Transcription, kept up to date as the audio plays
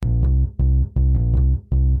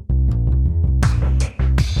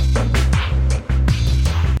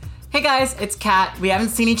Hey guys, it's Kat. We haven't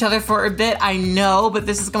seen each other for a bit, I know, but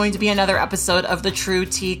this is going to be another episode of the True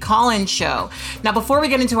T Call-In Show. Now, before we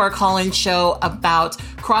get into our call-in show about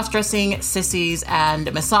cross-dressing, sissies,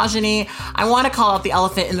 and misogyny, I want to call out the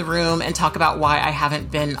elephant in the room and talk about why I haven't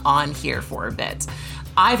been on here for a bit.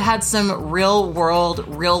 I've had some real world,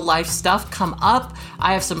 real life stuff come up.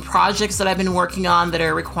 I have some projects that I've been working on that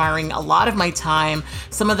are requiring a lot of my time.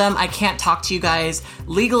 Some of them I can't talk to you guys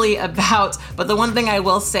legally about, but the one thing I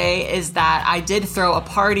will say is that I did throw a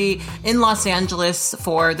party in Los Angeles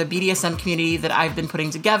for the BDSM community that I've been putting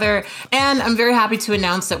together, and I'm very happy to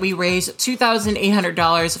announce that we raised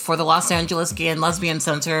 $2,800 for the Los Angeles Gay and Lesbian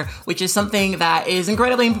Center, which is something that is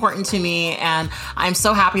incredibly important to me, and I'm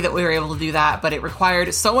so happy that we were able to do that, but it required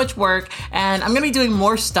so much work, and I'm going to be doing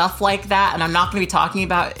more stuff like that, and I'm not going to be talking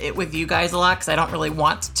about it with you guys a lot because I don't really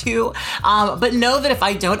want to, but know that if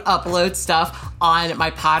I don't upload stuff on my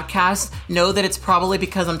podcast, know that it's probably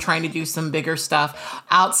because I'm trying to do some bigger stuff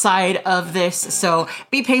outside of this, so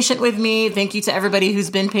be patient with me. Thank you to everybody who's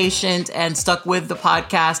been patient and stuck with the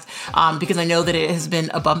podcast, because I know that it has been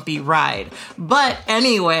a bumpy ride. But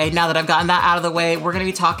anyway, now that I've gotten that out of the way, we're going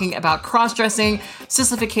to be talking about cross-dressing,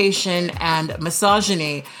 sissification, and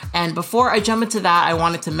misogyny. And before I jump into that, I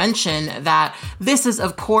wanted to mention that this is,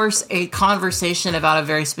 of course, a conversation about a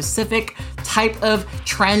very specific type of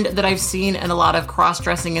trend that I've seen in a lot of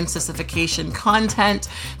cross-dressing and sissification content.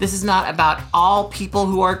 This is not about all people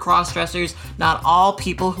who are cross-dressers, not all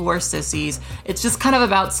people who are sissies. It's just kind of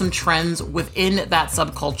about some trends within that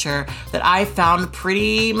subculture that I found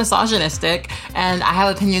pretty misogynistic, and I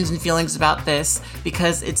have opinions and feelings about this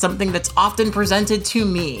because it's something that's often presented to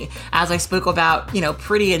me, as I spoke about,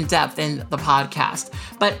 pretty in depth in the podcast.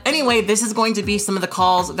 But anyway, this is going to be some of the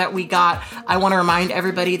calls that we got. I want to remind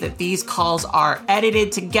everybody that these calls are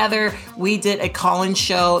edited together. We did a call-in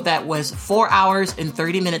show that was 4 hours and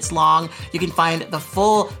 30 minutes long. You can find the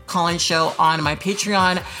full call-in show on my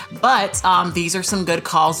Patreon, but these are some good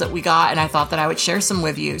calls that we got, and I thought that I would share some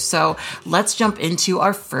with you. So let's jump into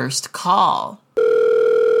our first call.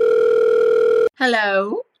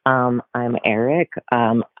 Hello. I'm Eric.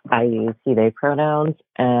 I use he, they pronouns,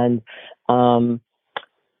 and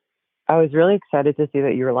I was really excited to see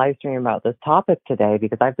that you were live streaming about this topic today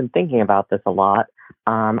because I've been thinking about this a lot.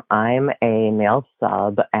 I'm a male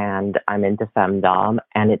sub and I'm into femdom,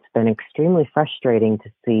 and it's been extremely frustrating to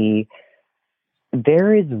see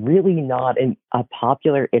there is really not a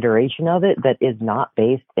popular iteration of it that is not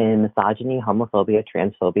based in misogyny, homophobia,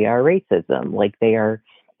 transphobia, or racism. Like, they are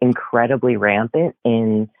incredibly rampant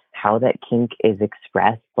in how that kink is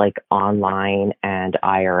expressed, like online and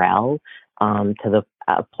IRL, to the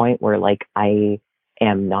point where, like, I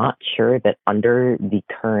am not sure that under the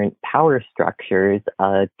current power structures,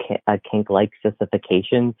 a kink like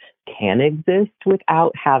sissification can exist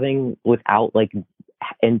without like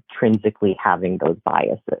intrinsically having those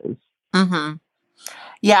biases. Mm-hmm.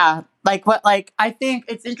 Yeah, I think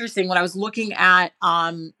it's interesting when I was looking at,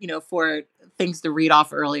 for things to read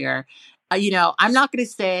off earlier, I'm not going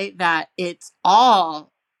to say that it's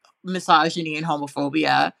all misogyny and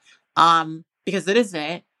homophobia, because it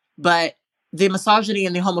isn't, but the misogyny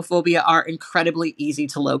and the homophobia are incredibly easy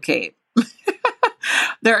to locate.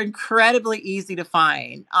 They're incredibly easy to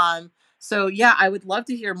find. So yeah, I would love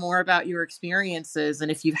to hear more about your experiences,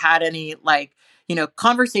 and if you've had any,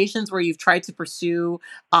 conversations where you've tried to pursue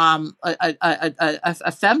a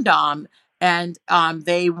femdom and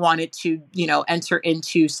they wanted to, enter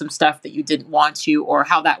into some stuff that you didn't want to, or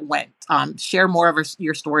how that went. Share more of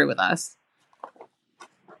your story with us.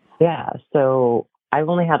 Yeah, so I've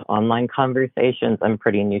only had online conversations. I'm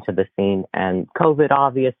pretty new to the scene, and COVID,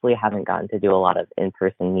 obviously, haven't gotten to do a lot of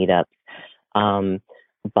in-person meetups.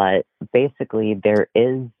 But basically, there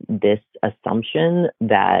is this assumption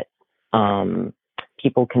that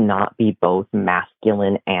people cannot be both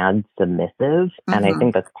masculine and submissive. Mm-hmm. And I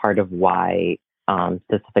think that's part of why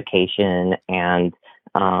sissification and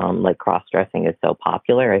like cross-dressing is so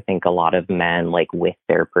popular. I think a lot of men, like, with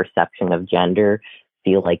their perception of gender,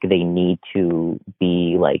 feel like they need to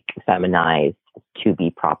be, like, feminized to be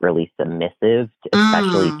properly submissive,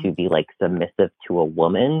 especially to be, like, submissive to a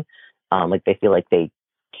woman. Like, they feel like they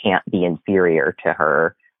can't be inferior to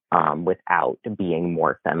her without being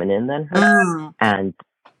more feminine than her. And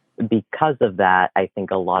because of that, I think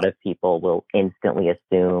a lot of people will instantly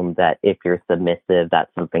assume that if you're submissive,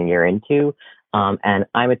 that's something you're into. And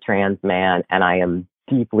I'm a trans man, and I am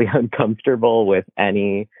deeply uncomfortable with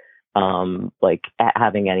any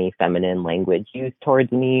having any feminine language used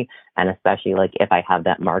towards me. And especially, like, if I have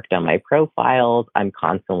that marked on my profiles, I'm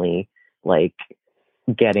constantly, like,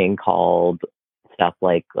 getting called stuff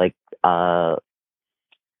like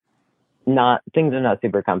not things I'm not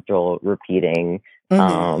super comfortable repeating.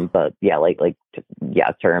 Mm-hmm. But yeah,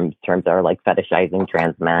 terms are like fetishizing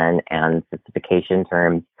trans men and sissification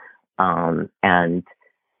terms. And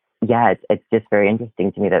yeah, it's just very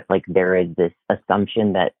interesting to me that like there is this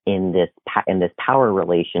assumption that in this power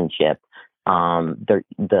relationship,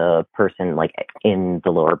 the person like in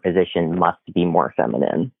the lower position must be more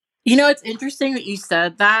feminine. You know, it's interesting that you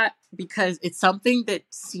said that because it's something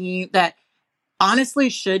that honestly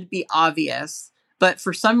should be obvious. But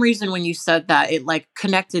for some reason, when you said that, it like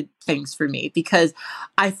connected things for me because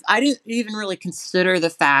I didn't even really consider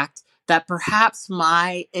the fact that perhaps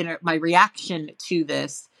my reaction to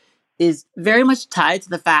this is very much tied to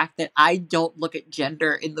the fact that I don't look at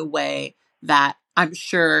gender in the way that I'm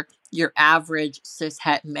sure your average cis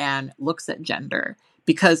het man looks at gender,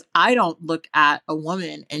 because I don't look at a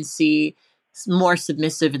woman and see more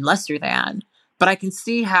submissive and lesser than, but I can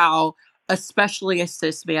see how especially a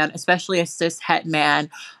cis man, especially a cis het man,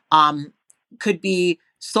 could be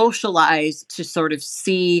socialized to sort of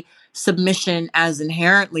see submission as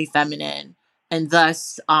inherently feminine, and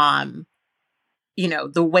thus,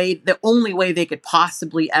 the only way they could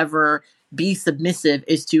possibly ever be submissive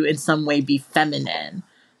is to, in some way, be feminine.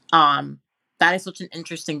 Um, that is such an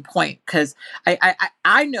interesting point because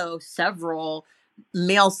I know several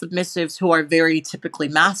male submissives who are very typically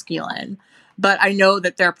masculine, but I know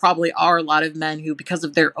that there probably are a lot of men who, because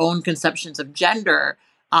of their own conceptions of gender,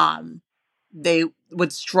 they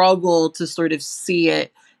would struggle to sort of see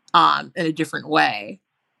it in a different way.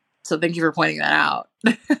 So thank you for pointing that out.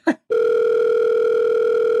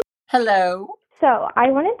 Hello. So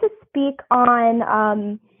I wanted to speak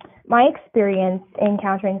on my experience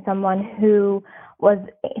encountering someone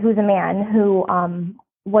who's a man who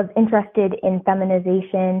was interested in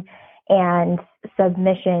feminization and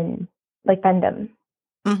submission, like femdom.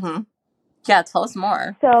 Mm-hmm. Yeah, tell us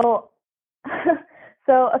more. So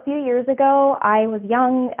a few years ago, I was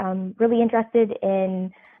young, really interested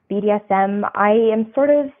in BDSM. I am sort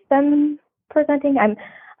of femme presenting. I'm,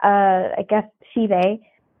 I guess, she/they.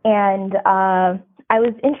 And I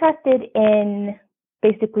was interested in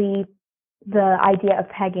basically the idea of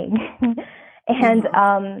pegging. And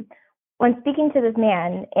when speaking to this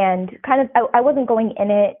man, and kind of, I wasn't going in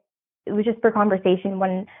it, it was just for conversation.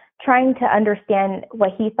 When trying to understand what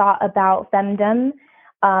he thought about femdom,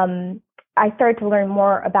 I started to learn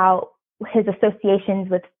more about his associations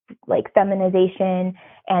with like feminization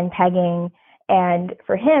and pegging. And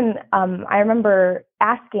for him, I remember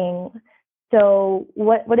asking, so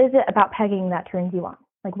what is it about pegging that turns you on?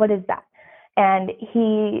 Like, what is that? And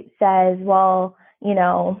he says, well,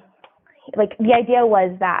 like the idea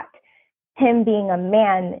was that him being a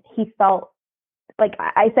man, he felt like,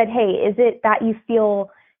 I said, hey, is it that you feel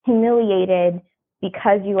humiliated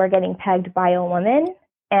because you are getting pegged by a woman?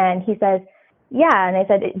 And he says, yeah. And I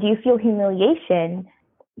said, do you feel humiliation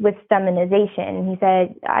with feminization? He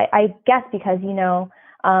said, I guess because,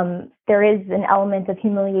 there is an element of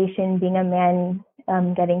humiliation being a man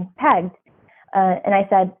getting pegged. And I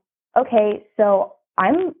said, okay, so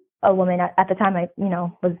I'm a woman. At the time I,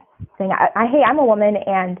 was saying, hey, I'm a woman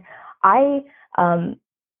and I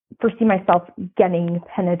foresee myself getting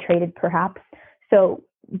penetrated perhaps. So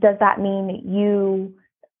does that mean you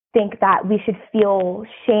think that we should feel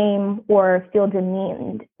shame or feel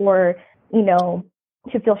demeaned or,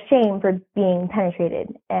 should feel shame for being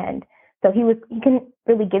penetrated? And so he couldn't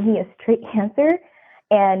really give me a straight answer.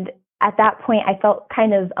 And at that point, I felt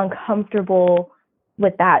kind of uncomfortable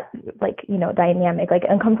with that, dynamic, like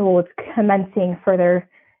uncomfortable with commencing further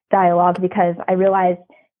dialogue because I realized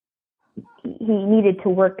he needed to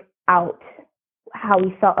work out how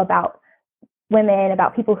he felt about women,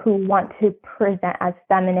 about people who want to present as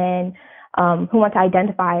feminine, who want to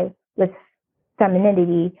identify with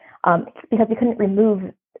femininity, because he couldn't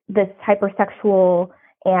remove this hypersexual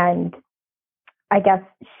and I guess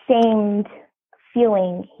shamed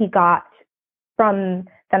feeling he got from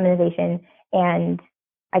feminization, and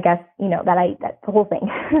I guess that's the whole thing.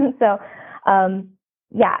 So I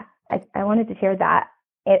wanted to share that.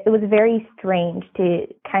 It was very strange to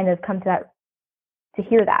kind of come to that, to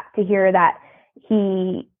hear that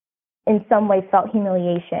he in some way felt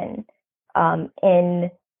humiliation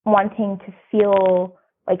in wanting to feel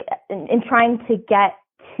like in trying to get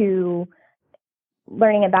to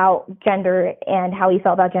learning about gender and how he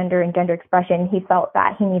felt about gender and gender expression. He felt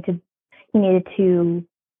that he needed to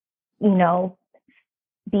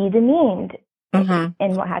be demeaned, mm-hmm.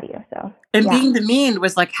 and what have you. So being demeaned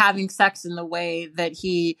was like having sex in the way that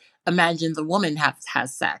he imagines a woman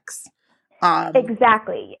has sex.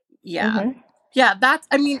 Exactly. Yeah. Mm-hmm. Yeah,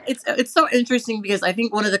 I mean, it's so interesting because I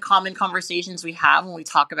think one of the common conversations we have when we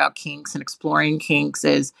talk about kinks and exploring kinks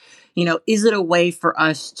is, is it a way for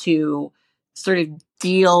us to sort of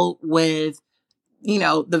deal with,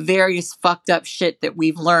 the various fucked up shit that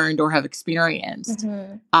we've learned or have experienced.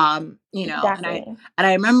 Mm-hmm. And Exactly.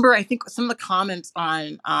 I remember, I think some of the comments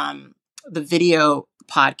on the video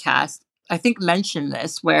podcast, I think mentioned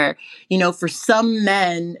this, where, for some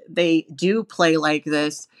men, they do play like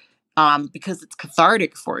this because it's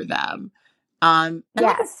cathartic for them. And like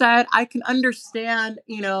I Yes. said, I can understand,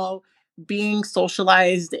 being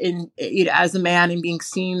socialized as a man and being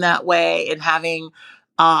seen that way and having,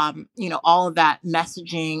 all of that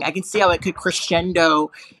messaging. I can see how it could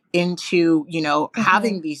crescendo into,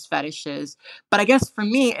 having these fetishes. But I guess for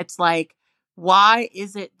me, it's like, why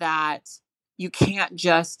is it that you can't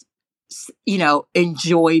just,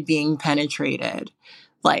 enjoy being penetrated?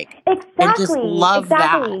 Like, and just love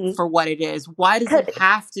that for what it is. Why does it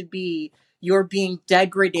have to be you're being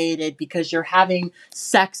degraded because you're having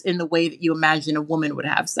sex in the way that you imagine a woman would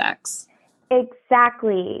have sex?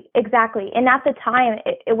 Exactly. And at the time,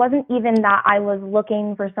 it wasn't even that I was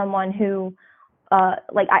looking for someone who,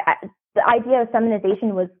 the idea of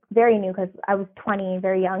feminization was very new because I was 20,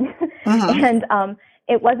 very young. And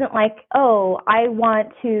it wasn't like, oh, I want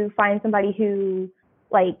to find somebody who,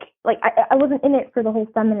 I wasn't in it for the whole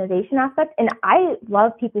feminization aspect. And I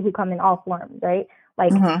love people who come in all forms, right?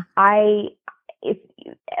 Like, if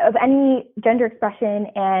of any gender expression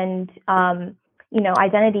and,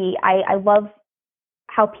 identity, I love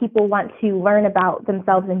how people want to learn about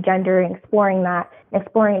themselves and gender and exploring that,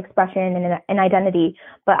 exploring expression and identity.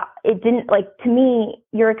 But it didn't, to me,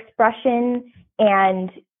 your expression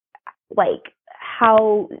and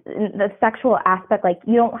how the sexual aspect,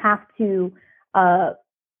 you don't have to,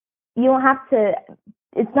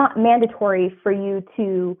 it's not mandatory for you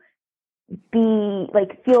to be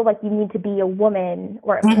feel like you need to be a woman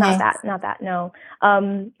or not that no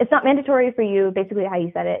it's not mandatory for you, basically how you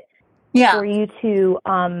said it, for you to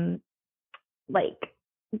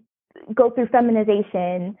go through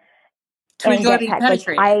feminization and get pegged.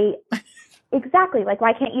 Exactly,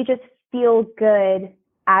 why can't you just feel good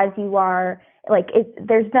as you are?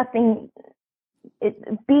 There's nothing,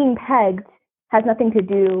 being pegged has nothing to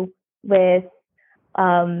do with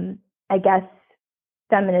I guess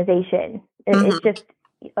feminization. It's just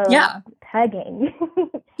pegging.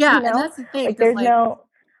 And that's the thing. There's no.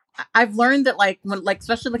 I've learned that when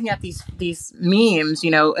especially looking at these memes,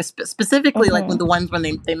 specifically when the ones when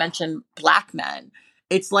they mention black men,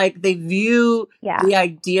 it's like they view the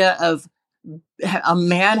idea of a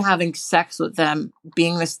man having sex with them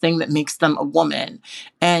being this thing that makes them a woman,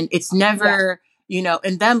 and it's never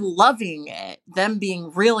and them loving it, them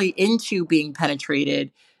being really into being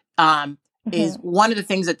penetrated. Is one of the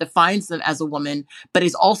things that defines them as a woman, but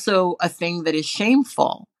is also a thing that is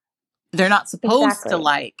shameful. They're not supposed to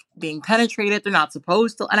like being penetrated. They're not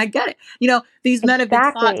supposed to. And I get it. These men have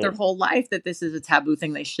been taught their whole life that this is a taboo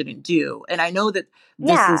thing they shouldn't do. And I know that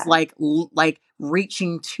this is like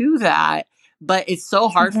reaching to that, but it's so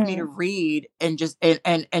hard for me to read and just,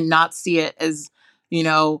 and not see it as,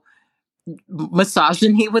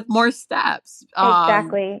 misogyny with more steps.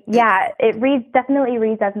 Exactly. It definitely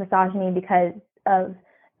reads as misogyny because of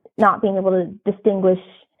not being able to distinguish,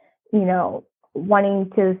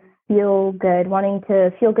 wanting to feel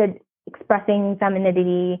good expressing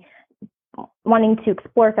femininity, wanting to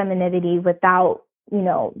explore femininity without,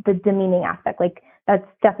 the demeaning aspect. That's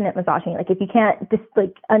definite misogyny. If you can't just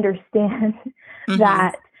understand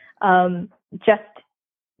that, just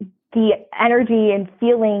the energy and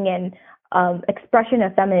feeling and expression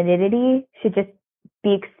of femininity should just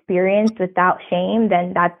be experienced without shame,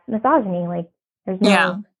 then that's misogyny. There's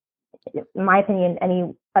no, in my opinion,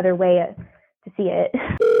 any other way to see it.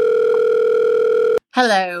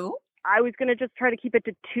 Hello. I was going to just try to keep it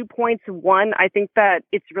to 2 points. One, I think that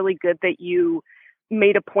it's really good that you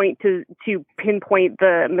made a point to pinpoint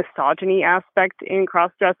the misogyny aspect in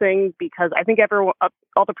cross-dressing, because I think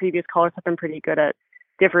all the previous callers have been pretty good at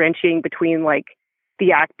differentiating between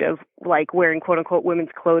the act of wearing quote unquote women's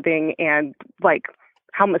clothing and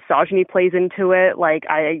how misogyny plays into it.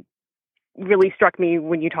 I really struck me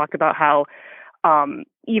when you talked about how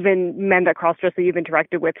even men that cross-dress that you've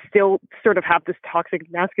interacted with still sort of have this toxic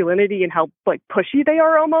masculinity and how pushy they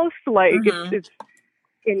are almost. It's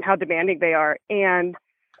in how demanding they are. And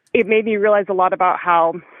it made me realize a lot about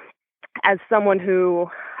how, as someone who,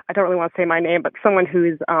 I don't really want to say my name, but someone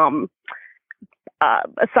who's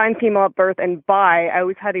assigned female at birth and bi, I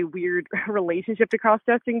always had a weird relationship to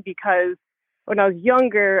cross-dressing, because when I was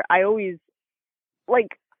younger, I always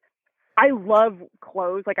I love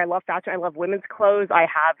clothes. Like, I love fashion. I love women's clothes. I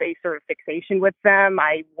have a sort of fixation with them.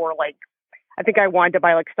 I think I wanted to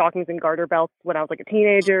buy like stockings and garter belts when I was like a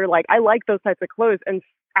teenager. Like, I like those types of clothes. And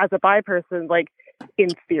as a bi person, like, in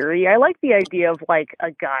theory, I like the idea of like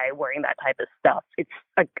a guy wearing that type of stuff.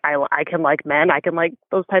 I can like men. I can like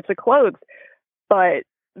those types of clothes. But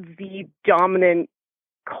the dominant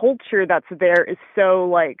culture that's there is so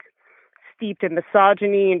like steeped in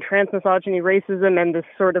misogyny and transmisogyny, racism, and this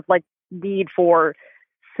sort of like need for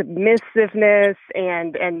submissiveness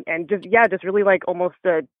and just really like almost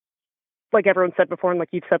a, like everyone said before, and like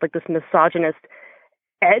you've said, like this misogynist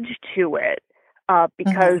edge to it.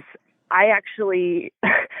 Because I actually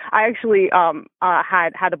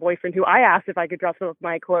had a boyfriend who I asked if I could dress him with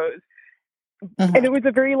my clothes. And it was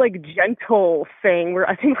a very like gentle thing where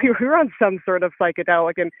I think we were on some sort of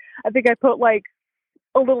psychedelic, and I think I put like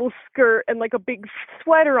a little skirt and like a big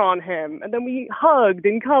sweater on him, and then we hugged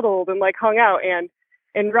and cuddled and like hung out. And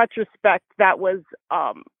in retrospect, that was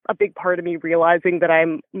a big part of me realizing that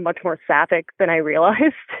I'm much more sapphic than I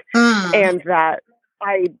realized, and that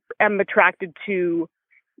I am attracted to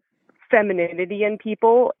femininity in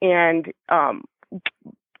people, and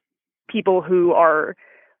people who are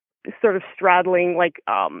sort of straddling like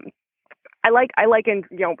I like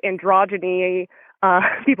androgyny.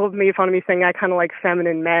 People have made fun of me saying I kind of like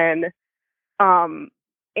feminine men.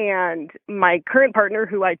 And my current partner,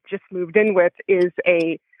 who I just moved in with,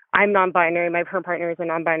 I'm non-binary. My current partner is a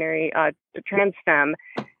non-binary trans femme,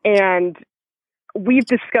 and we've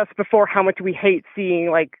discussed before how much we hate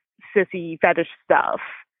seeing like sissy fetish stuff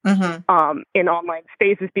in online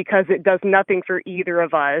spaces because it does nothing for either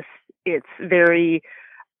of us. It's very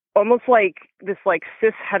almost like this like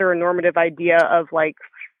cis heteronormative idea of like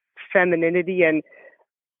femininity, and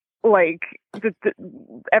like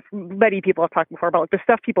many people have talked before about like the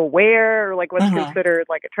stuff people wear or like what's considered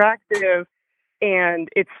like attractive. And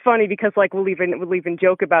it's funny because like we'll even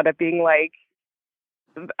joke about it being like,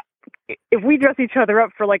 if we dress each other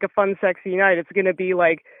up for like a fun, sexy night, it's going to be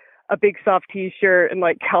like a big soft t-shirt and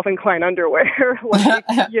like Calvin Klein underwear, like,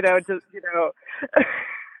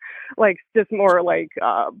 like just more like,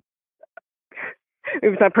 it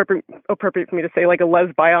was not appropriate for me to say like a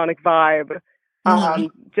lesbionic vibe.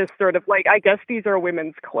 Just sort of like, I guess these are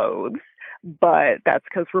women's clothes, but that's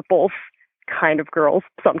because we're both kind of girls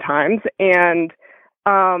sometimes. And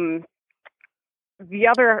the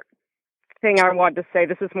other thing I wanted to say,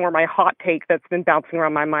 this is more my hot take that's been bouncing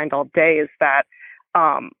around my mind all day, is that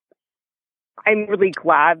I'm really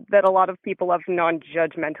glad that a lot of people have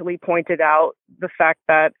non-judgmentally pointed out the fact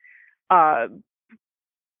that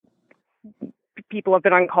people have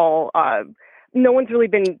been on call. No one's really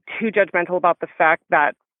been too judgmental about the fact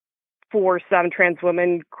that for some trans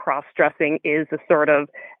women, cross-dressing is a sort of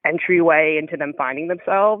entryway into them finding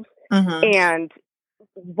themselves.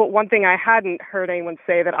 But one thing I hadn't heard anyone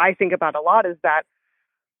say that I think about a lot is that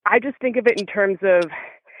I just think of it in terms of,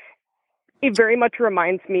 it very much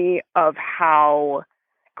reminds me of how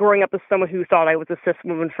growing up as someone who thought I was a cis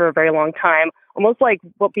woman for a very long time, almost like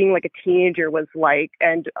what being like a teenager was like,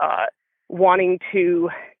 and wanting to,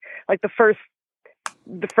 like the first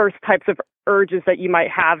types of urges that you might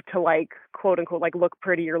have to like, quote unquote, like look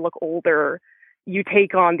pretty or look older, you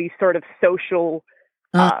take on these sort of social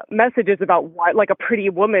messages about what like a pretty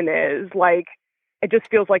woman is. Like, it just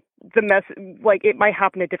feels like like it might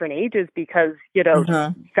happen at different ages because,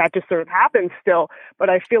 that just sort of happens still. But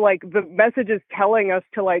I feel like the messages telling us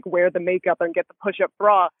to like wear the makeup and get the push-up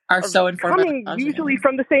bra are so informative, coming usually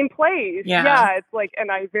from the same place. Yeah, it's like,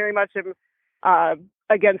 and I very much am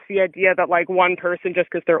against the idea that like one person, just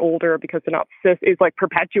because they're older or because they're not cis, is like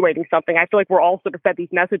perpetuating something. I feel like we're all sort of fed these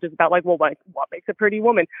messages about like, well, like what makes a pretty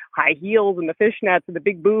woman? High heels and the fishnets and the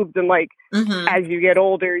big boobs, and like as you get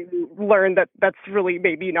older, you learn that that's really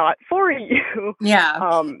maybe not for you. Yeah.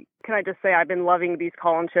 Can I just say I've been loving these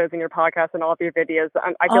call-in shows and your podcast and all of your videos.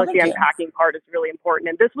 I feel like the unpacking part is really important,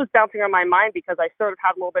 and this was bouncing on my mind because I sort of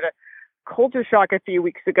had a little bit of culture shock a few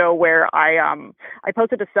weeks ago where I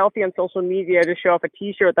posted a selfie on social media to show off a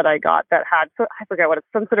t-shirt that I got that had, I forget what it's,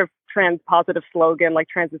 some sort of trans positive slogan, like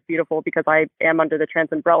trans is beautiful, because I am under the trans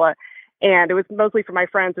umbrella. And it was mostly for my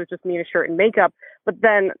friends. It was just me in a shirt and makeup. But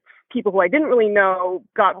then people who I didn't really know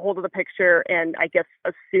got hold of the picture and I guess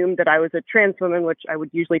assumed that I was a trans woman, which I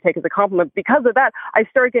would usually take as a compliment. Because of that, I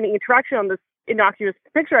started getting interaction on this innocuous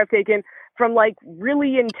picture I've taken from like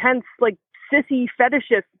really intense, like sissy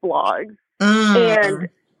fetishist blogs. And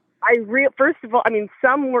first of all, I mean,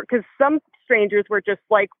 some strangers were just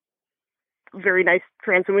like very nice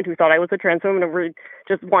trans women who thought I was a trans woman and were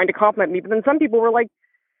just wanting to compliment me. But then some people were like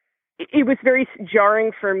it was very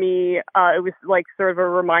jarring for me. It was like sort of a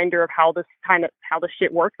reminder of how the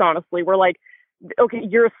shit works. Honestly, we're like, okay,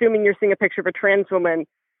 you're assuming you're seeing a picture of a trans woman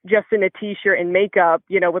just in a t-shirt and makeup,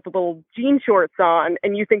 with the little jean shorts on,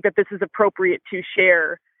 and you think that this is appropriate to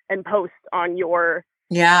share and post on your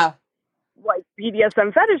like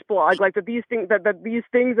BDSM fetish blog, like that these things that these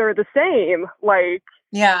things are the same, like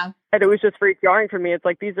and it was just very jarring for me. It's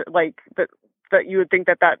like these are like that you would think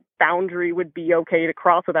that boundary would be okay to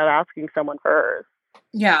cross without asking someone first.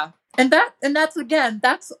 Yeah. And that's again,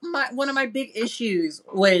 that's one of my big issues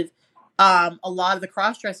with a lot of the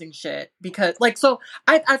cross-dressing shit, because like, so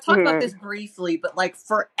I've talked about this briefly, but like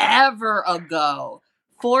forever ago,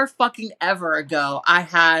 I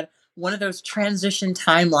had one of those transition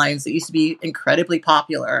timelines that used to be incredibly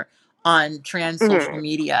popular on trans social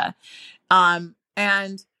media.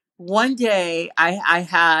 And one day I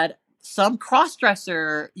had some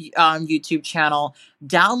crossdresser YouTube channel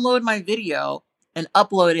download my video and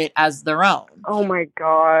upload it as their own. Oh my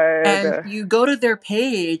God. And you go to their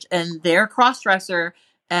page and they're crossdresser,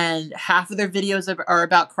 and half of their videos are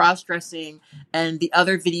about cross-dressing, and the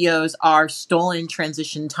other videos are stolen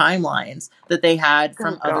transition timelines that they had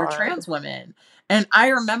from other trans women. And I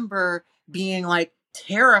remember being like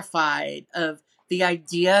terrified of the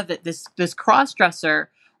idea that this cross-dresser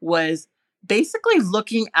was basically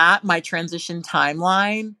looking at my transition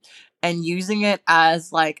timeline and using it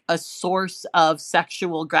as like a source of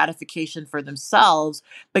sexual gratification for themselves,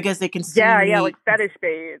 because they can see me, like fetish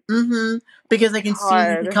bait. Because they can see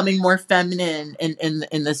me becoming more feminine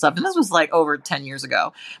in this stuff. And this was like over 10 years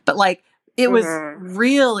ago, but like it was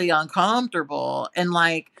really uncomfortable. And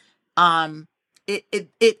like I think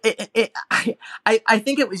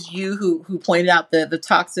it was you who pointed out the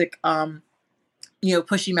toxic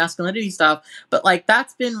pushy masculinity stuff, but like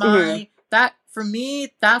that's been that for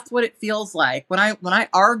me, that's what it feels like when I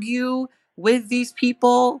argue with these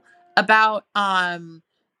people about why,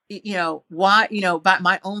 about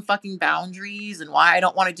my own fucking boundaries and why I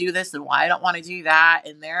don't want to do this and why I don't want to do that,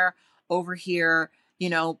 and they're over here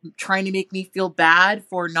trying to make me feel bad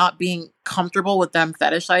for not being comfortable with them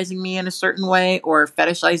fetishizing me in a certain way, or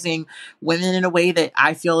fetishizing women in a way that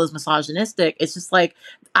I feel is misogynistic. It's just like,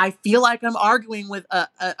 I feel like I'm arguing with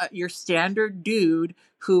your standard dude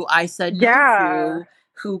who I said no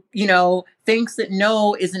to, who, thinks that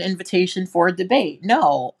no is an invitation for a debate.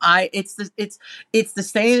 No, it's the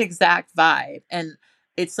same exact vibe. And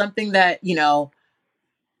it's something that,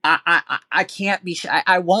 I can't be,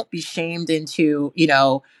 I won't be shamed into,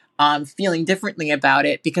 feeling differently about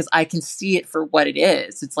it, because I can see it for what it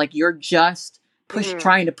is. It's like, you're just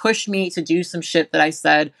trying to push me to do some shit that I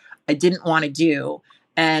said I didn't want to do.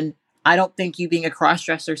 And I don't think you being a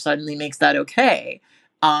crossdresser suddenly makes that okay.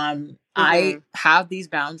 I have these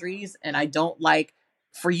boundaries, and I don't like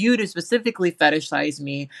for you to specifically fetishize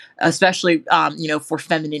me, especially, for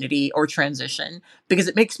femininity or transition, because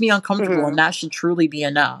it makes me uncomfortable, and that should truly be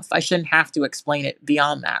enough. I shouldn't have to explain it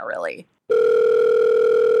beyond that, really.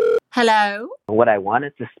 Hello? What I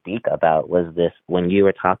wanted to speak about was this, when you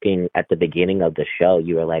were talking at the beginning of the show,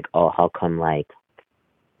 you were like, oh, how come, like,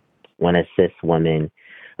 when a cis woman,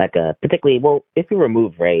 like particularly, well, if you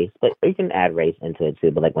remove race, but you can add race into it too,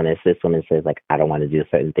 but like when a cis woman says like, I don't want to do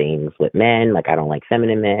certain things with men, like I don't like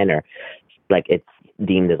feminine men, or like it's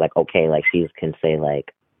deemed as like, okay, like she can say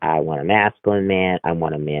like, I want a masculine man, I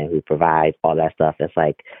want a man who provides, all that stuff that's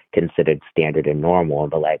like considered standard and normal.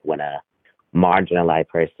 But like when a marginalized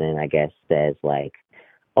person, I guess, says like,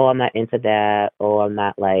 oh, I'm not into that, oh, I'm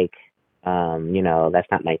not like, that's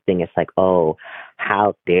not my thing. It's like, oh,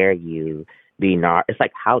 how dare you be it's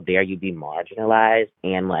like, how dare you be marginalized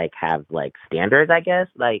and like have like standards, I guess.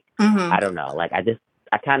 Like, I don't know. Like, I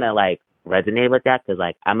kind of like resonate with that, because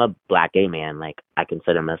like I'm a Black gay man. Like I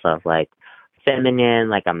consider myself like feminine.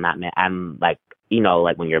 Like I'm not, I'm like,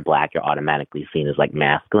 like when you're Black, you're automatically seen as like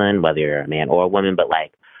masculine, whether you're a man or a woman. But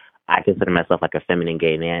like, I consider myself like a feminine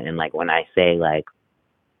gay man. And like, when I say like,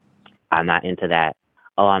 I'm not into that,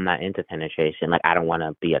 oh, I'm not into penetration, like I don't want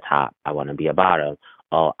to be a top, I want to be a bottom.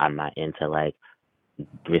 Oh, I'm not into like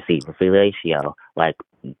receiving fellatio, like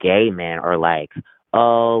gay men are like,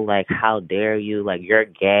 oh, like how dare you, like you're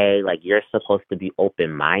gay, like you're supposed to be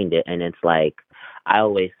open-minded. And it's like, I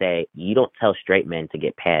always say, you don't tell straight men to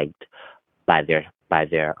get pegged by their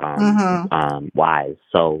wives.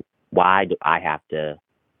 So why do I have to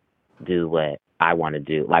do what I want to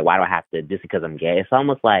do? Like, why do I have to, just because I'm gay? It's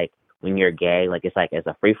almost like when you're gay, like it's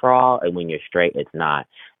a free for all, and when you're straight, it's not.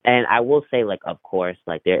 And I will say, like, of course,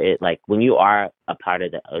 like there is, like when you are a part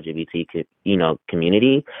of the LGBT,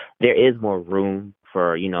 community, there is more room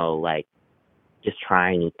for, like just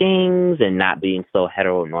trying new things and not being so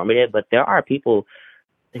heteronormative. But there are people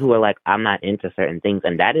who are like, I'm not into certain things,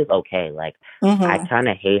 and that is okay. Like, I Mm-hmm. kind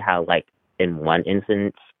of hate how, like, in one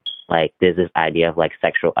instance, like, there's this idea of like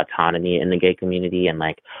sexual autonomy in the gay community, and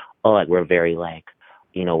like, oh, like we're very like,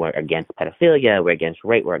 we're against pedophilia, we're against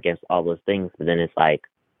rape, we're against all those things, but then it's like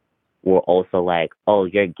we're also like, oh,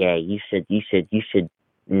 you're gay, you should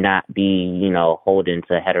not be, holding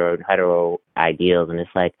to hetero ideals, and it's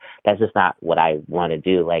like that's just not what I want to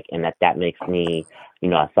do. Like, and that makes me,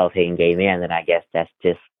 a self-hating gay man. Then I guess that's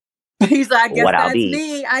just He's like, I guess what I'll that's be.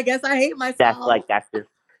 me. I guess I hate That's myself. like that's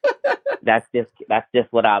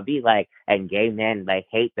just what I'll be like. And gay men like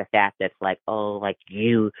hate the fact that's like, oh, like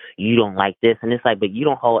you don't like this, and it's like, but you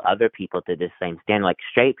don't hold other people to this same standard. Like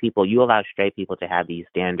straight people, you allow straight people to have these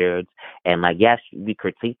standards, and like yes, we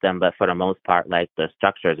critique them, but for the most part, like the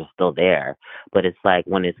structures are still there. But it's like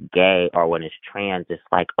when it's gay or when it's trans, it's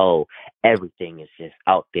like, oh, everything is just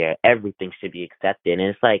out there, everything should be accepted, and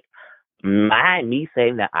it's like me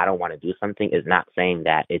saying that I don't want to do something is not saying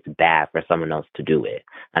that it's bad for someone else to do it.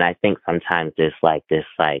 And I think sometimes there's like this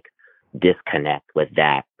like disconnect with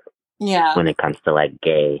that Yeah. when it comes to like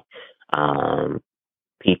gay um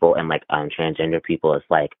people and like transgender people. It's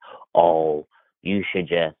like, oh, you should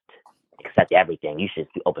just accept everything. You should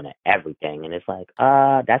be open to everything. And it's like,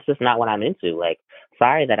 that's just not what I'm into. Like,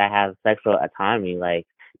 sorry that I have sexual autonomy. Like,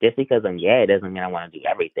 just because I'm gay doesn't mean I want to do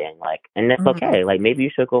everything. Like, and that's Mm-hmm. okay. Like, maybe you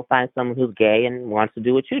should go find someone who's gay and wants to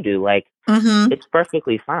do what you do. Like, Mm-hmm. it's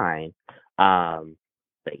perfectly fine.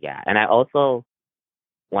 But yeah, and I also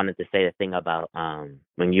wanted to say the thing about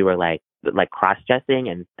when you were like cross dressing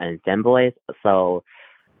and femboys. So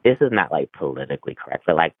this is not like politically correct,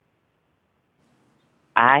 but like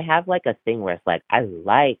I have like a thing where it's like I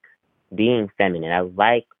like being feminine. I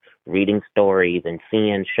like reading stories and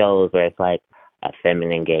seeing shows where it's like a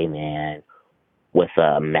feminine gay man with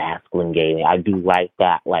a masculine gay man. I do like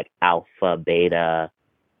that like alpha beta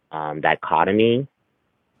dichotomy.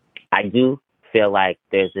 I do feel like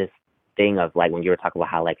there's this thing of like when you were talking about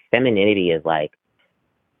how like femininity is like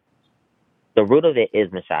the root of it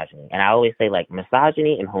is misogyny. And I always say like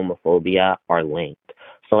misogyny and homophobia are linked.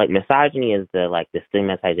 So like misogyny is the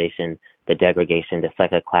stigmatization, the degradation, the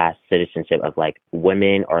second class citizenship of like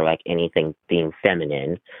women or like anything being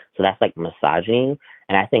feminine. So that's like misogyny.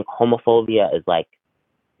 And I think homophobia is like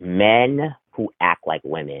men who act like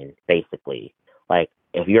women, basically. Like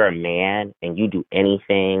if you're a man and you do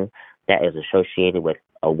anything that is associated with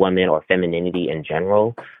a woman or femininity in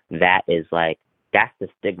general, that is like that's the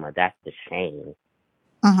stigma, that's the shame.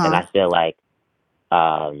 And Mm-hmm.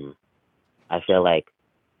 um I feel like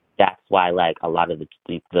that's why like a lot of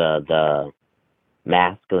the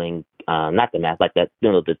masculine not the like the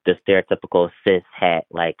the stereotypical cis het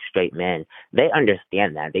like straight men, they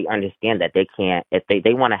understand that. They understand that they can't if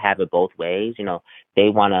they want to have it both ways, they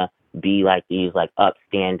want to be like these like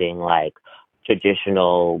upstanding like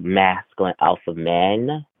traditional masculine alpha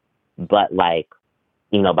men, but like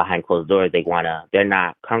behind closed doors, they're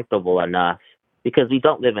not comfortable enough because we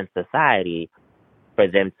don't live in society for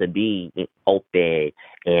them to be open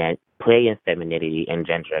and play in femininity and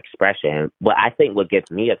gender expression. But I think what gets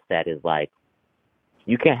me upset is like,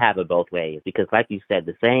 you can't have it both ways because like you said,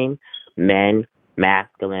 the same men,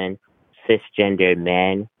 masculine, cisgender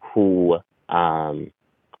men who,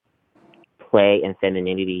 play in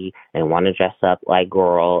femininity and want to dress up like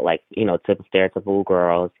girl, like, typical stereotypical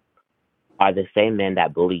girls are the same men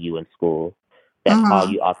that bully you in school, that call Mm-hmm.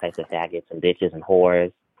 you all types of faggots and bitches and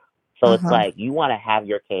whores. So it's Mm-hmm. like you want to have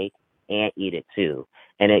your cake and eat it too.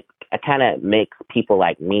 And it kind of makes people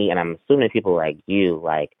like me, and I'm assuming people like you,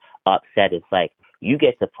 like upset. It's like you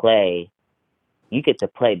get to play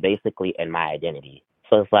basically in my identity.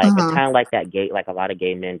 So it's like it's Mm-hmm. kind of like that gay, like a lot of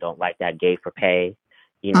gay men don't like that gay for pay.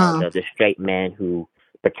 Mm-hmm. The straight men who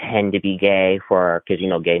pretend to be gay because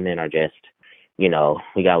gay men are just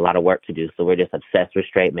we got a lot of work to do, so we're just obsessed with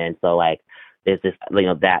straight men. So like there's this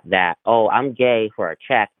that oh, I'm gay for a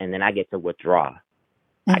check and then I get to withdraw.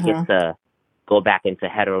 I get Mm-hmm. to go back into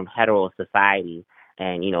hetero society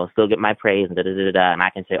and still get my praise and and I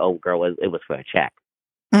can say, oh girl, it was for a check.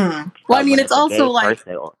 Mm. Well, I But mean, when it's it's a also gay like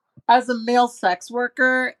person, as a male sex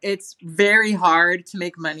worker, it's very hard to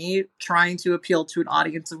make money trying to appeal to an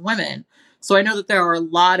audience of women. So I know that there are a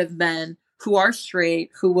lot of men who are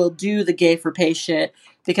straight who will do the gay for pay shit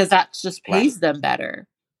because that just right? pays them better.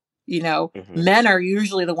 Mhm. Men are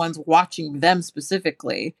usually the ones watching them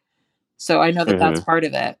specifically. So I know that that's Mhm. part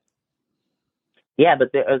of it. Yeah,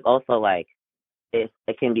 but there is also like it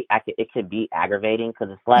can be aggravating because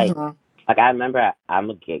it's like Mm-hmm. Like I remember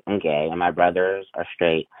I'm gay and my brothers are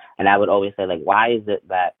straight, and I would always say like, why is it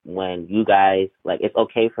that when you guys like, it's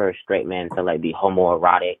okay for a straight man to like be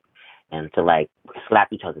homoerotic and to like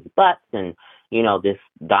slap each other's butts and this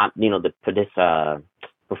this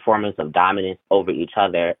performance of dominance over each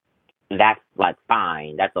other, that's like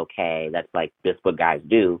fine, that's okay, that's like just what guys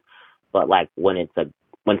do, but like when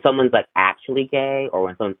someone's like actually gay or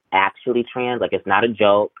when someone's actually trans, like it's not a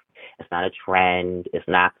joke. It's not a trend. It's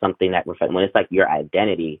not something that reflects. When it's like your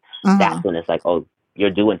identity, that's when it's like, oh,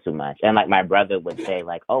 you're doing too much. And like my brother would say,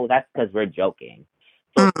 like, oh, that's because we're joking.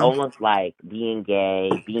 So it's almost like being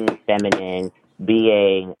gay, being feminine,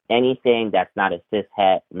 being anything that's not a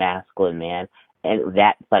cishet masculine man, and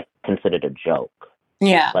that's like considered a joke.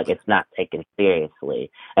 Yeah. Like it's not taken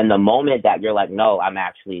seriously. And the moment that you're like, no, I'm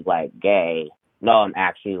actually like gay. No, I'm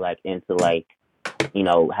actually like into like,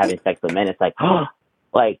 having sex with men. It's like, oh,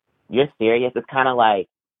 like you're serious. It's kind of like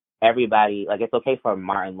everybody, like it's okay for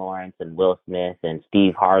Martin Lawrence and Will Smith and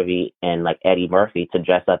Steve Harvey and like Eddie Murphy to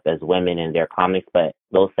dress up as women in their comics, but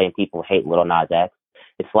those same people hate Lil Nas X.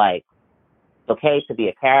 It's like, it's okay to be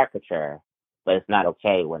a caricature, but it's not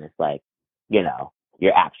okay when it's like,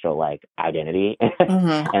 your actual like identity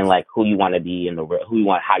and like who you want to be in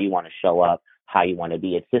how you want to show up, how you want to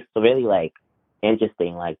be. It's just really like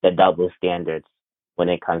interesting, like the double standards when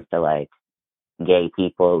it comes to like gay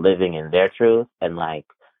people living in their truth and like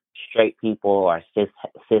straight people or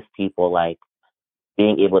cis people like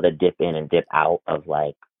being able to dip in and dip out of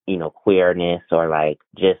like queerness or like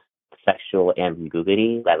just sexual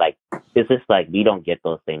ambiguity. Like it's just like we don't get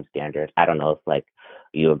those same standards. I don't know if like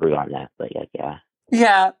you agree on that, but yeah.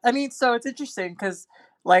 Yeah, I mean, so it's interesting because,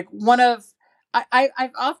 like,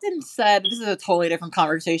 I've often said, this is a totally different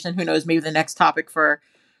conversation. Who knows? Maybe the next topic for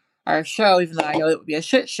our show, even though I know it would be a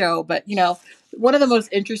shit show. But one of the most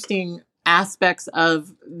interesting aspects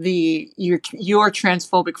of you're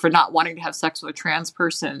transphobic for not wanting to have sex with a trans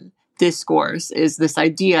person discourse is this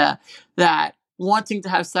idea that wanting to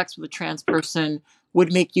have sex with a trans person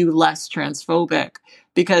would make you less transphobic.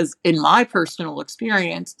 Because in my personal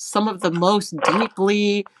experience, some of the most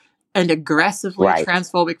deeply and aggressively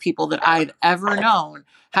transphobic people that I've ever known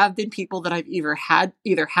have been people that I've either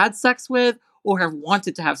had sex with or have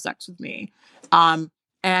wanted to have sex with me. And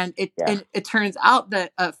it turns out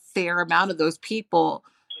that a fair amount of those people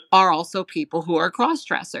are also people who are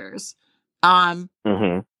cross-dressers. And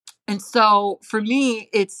so for me,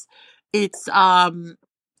 it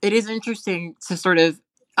is interesting to sort of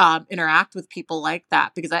interact with people like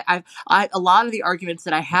that, because I a lot of the arguments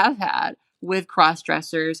that I have had with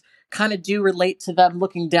cross-dressers kind of do relate to them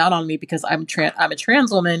looking down on me because I'm a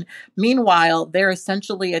trans woman. Meanwhile, they're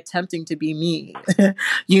essentially attempting to be me,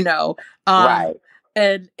 Right.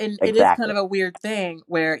 And Exactly. It is kind of a weird thing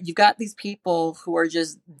where you've got these people who are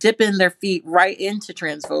just dipping their feet right into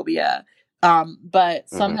transphobia. But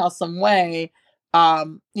somehow, some way,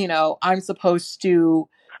 I'm supposed to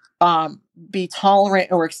be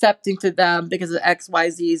tolerant or accepting to them because of X, Y,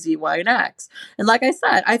 Z, Z, Y, and X. And like I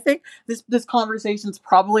said, I think this conversation is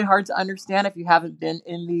probably hard to understand if you haven't been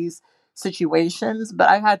in these situations. But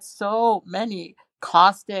I've had so many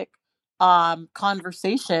caustic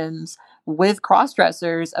conversations with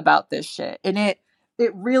cross-dressers about this shit, and it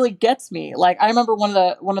really gets me. Like, I remember one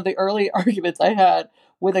of the early arguments I had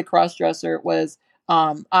with a cross-dresser was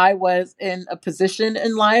I was in a position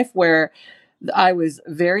in life where I was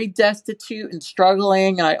very destitute and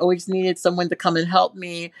struggling, and I always needed someone to come and help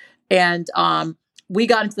me. And we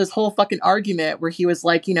got into this whole fucking argument where he was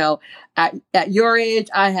like, at your age,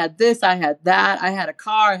 I had this, I had that, I had a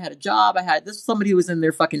car, I had a job, this was somebody who was in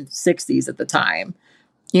their fucking 60s at the time,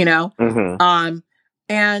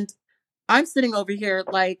 and I'm sitting over here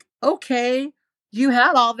like, okay, you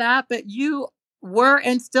had all that, but you were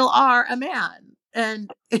and still are a man.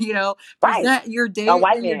 And, present your daily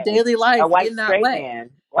life in that way. Man.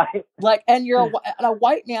 Like, and you're a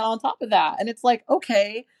white man on top of that. And it's like,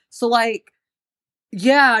 okay, so like,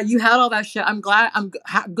 yeah, you had all that shit. I'm glad,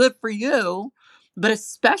 good for you. But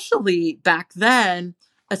especially back then,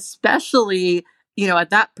 at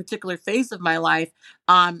that particular phase of my life,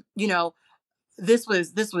 this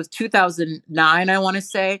was 2009, I want to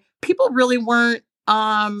say. People really weren't,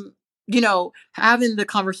 having the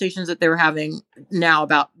conversations that they were having now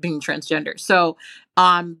about being transgender. So,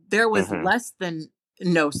 there was less than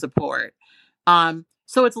no support.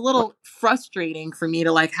 So it's a little frustrating for me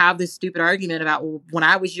to like have this stupid argument about, well, when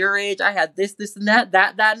I was your age, I had this, and that,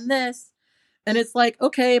 and this. And it's like,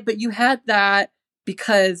 okay, but you had that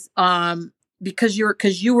because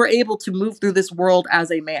you were able to move through this world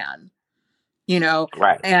as a man.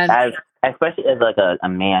 Right. And especially as like a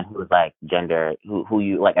man who's like gender, who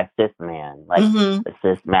you like a cis man, like Mm-hmm. a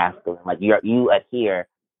cis masculine, like you adhere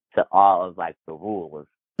to all of like the rules.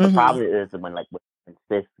 The Mm-hmm. problem is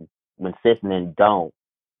when cis men don't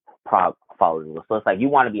follow the rules. So it's like you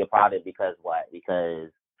want to be a product because what? Because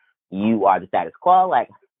you are the status quo. Like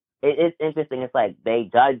it's interesting. It's like they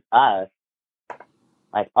judge us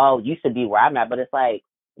like, oh, you should be where I'm at, but it's like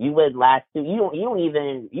you would last two. You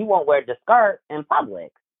won't wear the skirt in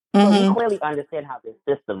public. So you Mm-hmm. clearly understand how this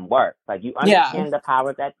system works. Like you Yeah. understand the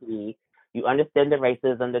powers that be. You understand the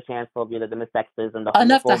racism, the transphobia, the sexism, the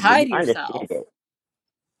Enough to homophobia. You hide understand yourself. it.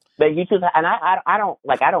 But you choose, and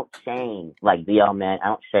I don't shame like DL men. I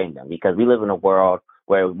don't shame them because we live in a world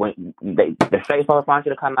where when the straight folks want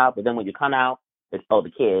you to come out, but then when you come out, it's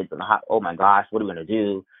the kids and oh my gosh, what are we gonna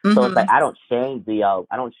do? So it's Mm-hmm. like I don't shame DL.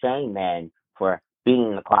 I don't shame men for being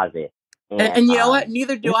in the closet. And you know what?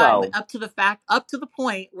 Neither do you I. know, Up to the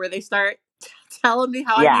point where they start telling me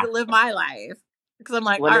how I need yeah. to live my life. Because I'm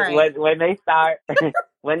like, When all right. when they start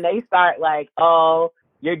when they start like, oh,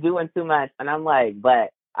 you're doing too much, and I'm like,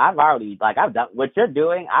 but I've I've done what you're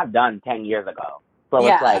doing. I've done 10 years ago. So it's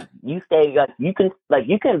Yeah. like you stay like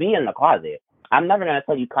you can be in the closet. I'm never gonna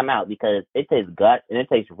tell you come out because it takes guts and it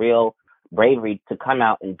takes real bravery to come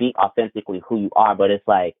out and be authentically who you are. But it's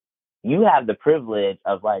like you have the privilege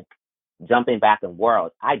of like jumping back in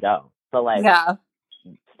worlds. I don't. So like Yeah.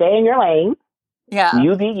 stay in your lane. Yeah.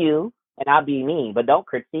 You be you and I'll be me, but don't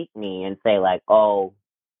critique me and say like, oh,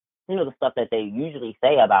 the stuff that they usually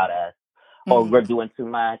say about us, or Mm-hmm. we're doing too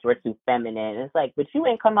much, we're too feminine. And it's like, but you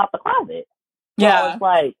ain't come out the closet. So Yeah. it's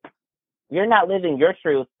like you're not living your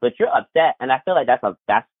truth, but you're upset. And I feel like that's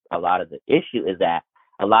a lot of the issue is that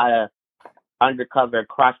a lot of undercover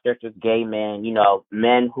cross-dressers, gay men,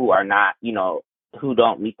 men who are not, who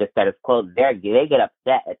don't meet the status quo, they get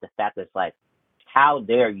upset at the fact that it's like, how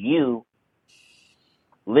dare you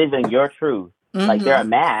living your truth? Like they're Mm-hmm.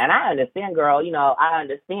 mad. And I understand, girl, I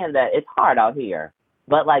understand that it's hard out here.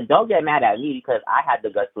 But like don't get mad at me because I had the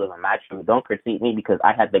guts to live in my truth. Don't critique me because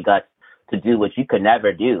I had the guts to do what you could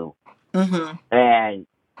never do. Mm-hmm. And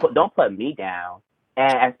don't put me down.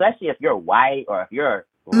 And especially if you're white or if you're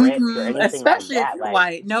rich or Mm-hmm. anything like Especially if that, you're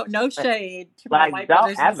white. No shade to my like white don't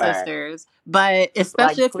brothers and ever sisters. But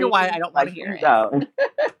especially like if you're white, I don't want to hear please it. don't.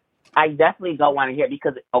 I definitely don't want to hear it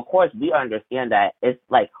because of course we understand that it's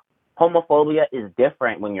like homophobia is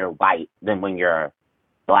different when you're white than when you're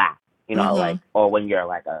black, Mm-hmm. like, or when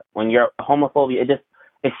you're homophobia,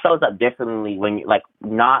 it shows up differently when you like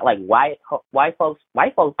not like white folks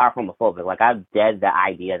are homophobic. Like I've dead the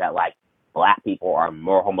idea that like black people are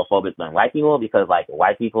more homophobic than white people because like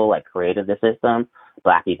white people like created the system,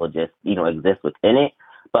 black people just exist within it.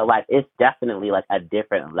 But like it's definitely like a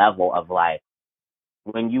different level of like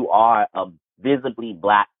when you are a visibly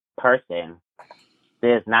black person,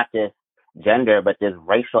 there's not just gender, but there's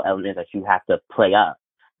racial elements that you have to play up.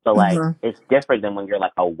 So like Mm-hmm. it's different than when you're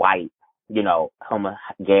like a white,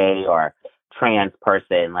 gay or trans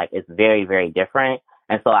person. Like it's very, very different.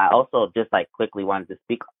 And so I also just like quickly wanted to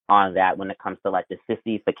speak on that when it comes to like the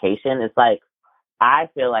sissification. It's like I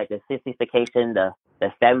feel like the sissification, the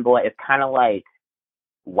femboy, is kind of like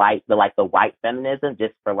the white feminism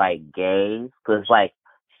just for like gays, because like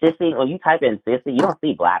sissy, when you type in sissy, you don't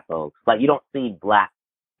see black folks. Like you don't see black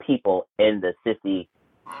people in the sissy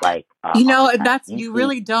like archetype. You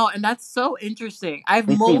really don't, and that's so interesting.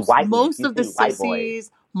 You see white men, Most you of the see white boys.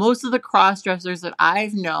 sissies, most of the cross dressers that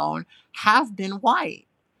I've known have been white,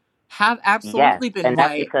 have Yes, absolutely been and that's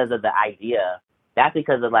white. because of the idea. That's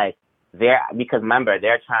because of like because remember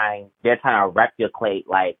they're trying to replicate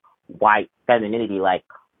like white femininity. Like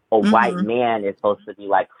a white Mm-hmm. man is supposed to be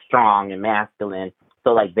like strong and masculine.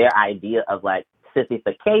 So like their idea of like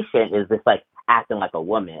sissification is just like acting like a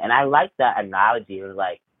woman. And I like that analogy. It was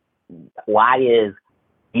like, why is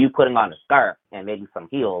you putting on a skirt and maybe some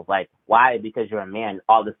heels? Like why? Because you're a man,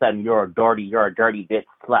 all of a sudden you're a dirty bitch,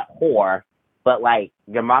 slut, whore. But like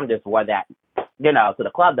your mom just wore that, to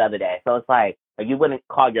the club the other day. So it's like you wouldn't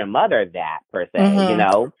call your mother that per se,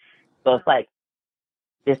 Mm-hmm. So it's like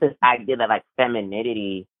this idea that like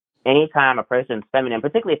femininity, anytime a person's feminine,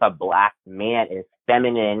 particularly if a black man is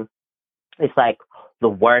feminine, it's like the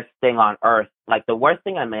worst thing on earth. Like the worst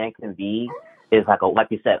thing a man can be is like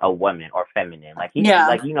you said, a woman or feminine. Like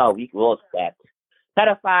Yeah. we will accept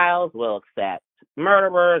pedophiles, we'll accept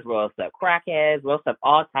murderers, we'll accept crackheads, we'll accept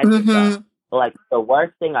all types of stuff. Mm-hmm. But like the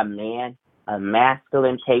worst thing a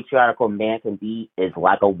masculine, patriarchal man can be is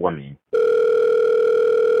like a woman.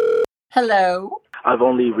 Hello. I've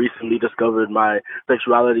only recently discovered my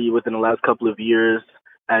sexuality within the last couple of years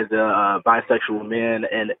as a bisexual man,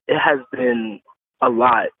 and it has been a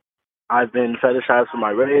lot. I've been fetishized for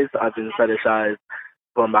my race. I've been fetishized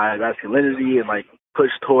for my masculinity and like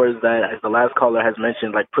pushed towards that, as the last caller has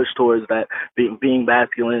mentioned, like pushed towards that being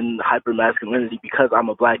masculine, hyper masculinity because I'm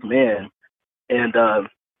a black man. And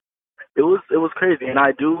it was crazy. And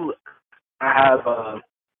I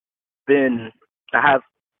have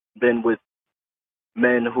been with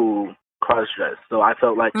men who cross dress. So I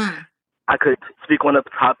felt like I could speak on the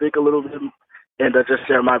topic a little bit and just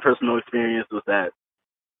share my personal experience with that.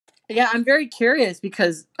 Yeah, I'm very curious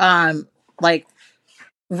because like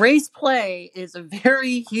race play is a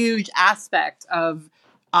very huge aspect of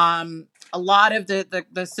a lot of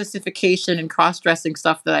the sissification and cross-dressing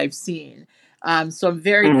stuff that I've seen. So I'm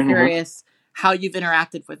very curious how you've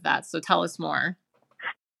interacted with that. So tell us more.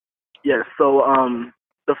 Yes. So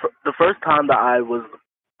the first time that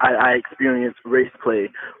I experienced race play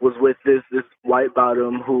was with this white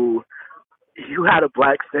bottom who had a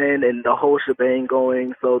black sin and the whole shebang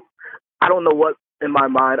going. So I don't know what in my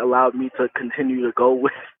mind allowed me to continue to go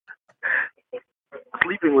with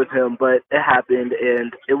sleeping with him, but it happened,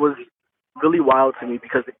 and it was really wild to me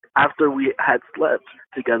because after we had slept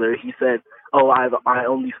together, he said, "Oh, I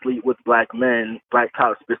only sleep with black men, black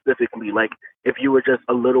cops specifically. Like, if you were just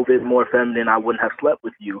a little bit more feminine, I wouldn't have slept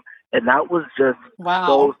with you." And that was just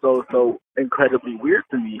so incredibly weird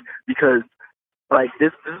to me because, like,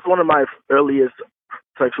 this is one of my earliest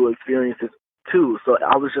sexual experiences too. So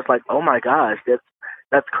I was just like, "Oh my gosh,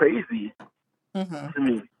 that's crazy to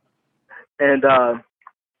me." And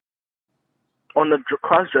on the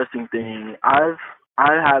cross-dressing thing, I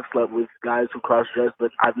have slept with guys who cross-dress,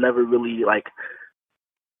 but I've never really like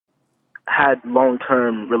had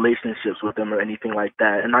long-term relationships with them or anything like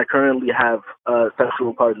that. And I currently have a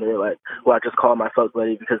sexual partner, like, who I just call my fuck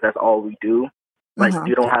buddy because that's all we do. Like,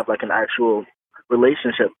 you don't have like an actual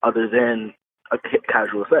relationship other than a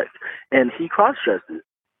casual sex. And he cross-dresses,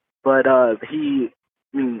 but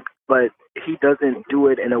he doesn't do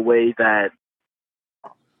it in a way that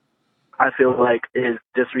I feel like is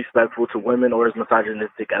disrespectful to women or is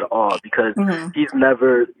misogynistic at all, because he's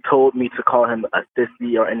never told me to call him a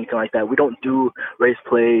sissy or anything like that. We don't do race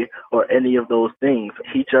play or any of those things.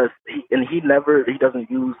 He doesn't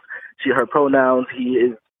use she, her pronouns.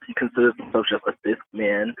 He considers himself just a cis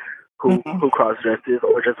man who cross-dresses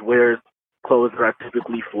or just wears clothes that are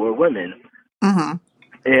typically for women.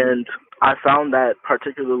 And I found that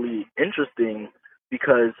particularly interesting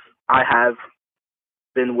because I have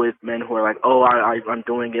been with men who are like, "Oh, I'm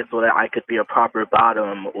doing it so that I could be a proper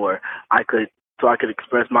bottom, or I could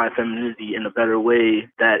express my femininity in a better way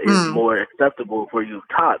that is more acceptable for you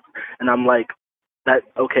tops." And I'm like, that's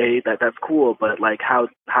cool, but like, how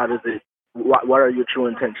does it? What are your true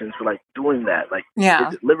intentions for like doing that? Like,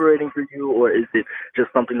 is it liberating for you, or is it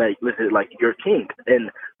just something that is like your kink?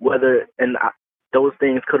 And those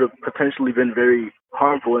things could have potentially been very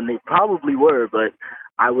harmful, and they probably were, but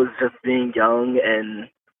I was just being young and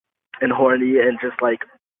horny and just like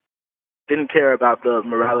didn't care about the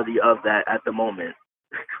morality of that at the moment.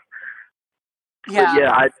 But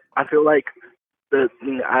yeah, I feel like now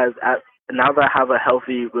that I have a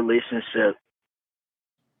healthy relationship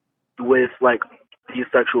with like these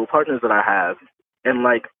sexual partners that I have, and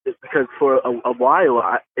like because for a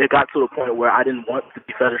while it got to a point where I didn't want to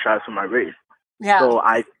be fetishized for my race. So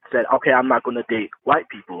I said, okay, I'm not going to date white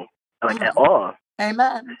people like at all.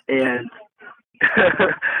 Amen. And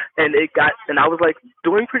and I was like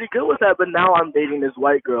doing pretty good with that, but now I'm dating this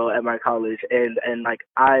white girl at my college, and like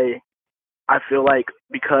I feel like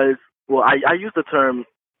because I use the term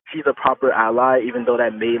she's a proper ally, even though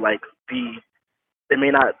that may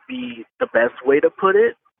not be the best way to put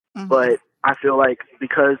it, but I feel like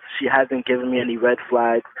because she hasn't given me any red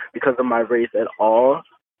flags because of my race at all,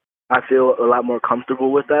 I feel a lot more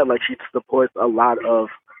comfortable with that. Like, she supports a lot of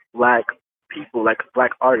black people, like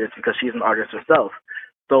black artists, because she's an artist herself.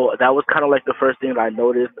 So that was kind of like the first thing that I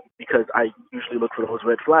noticed, because I usually look for those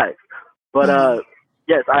red flags. But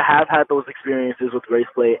yes, I have had those experiences with race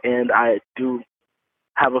play, and I do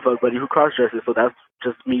have a fuck buddy who cross-dresses, so that's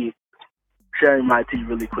just me sharing my tea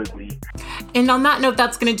really quickly. And on that note,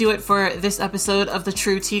 that's going to do it for this episode of the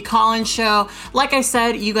True T. Collins Show. Like I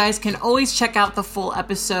said, you guys can always check out the full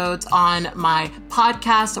episodes on my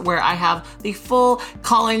podcast, where I have the full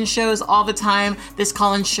Collins shows all the time. This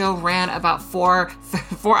Collins show ran about 4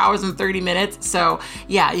 hours and 30 minutes. So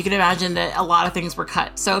yeah, you can imagine that a lot of things were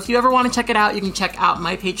cut. So if you ever want to check it out, you can check out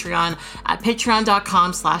my Patreon at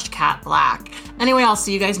patreon.com/catblack. Anyway, I'll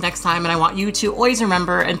see you guys next time. And I want you to always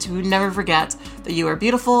remember and to never forget that you are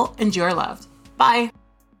beautiful and you are loved. Bye.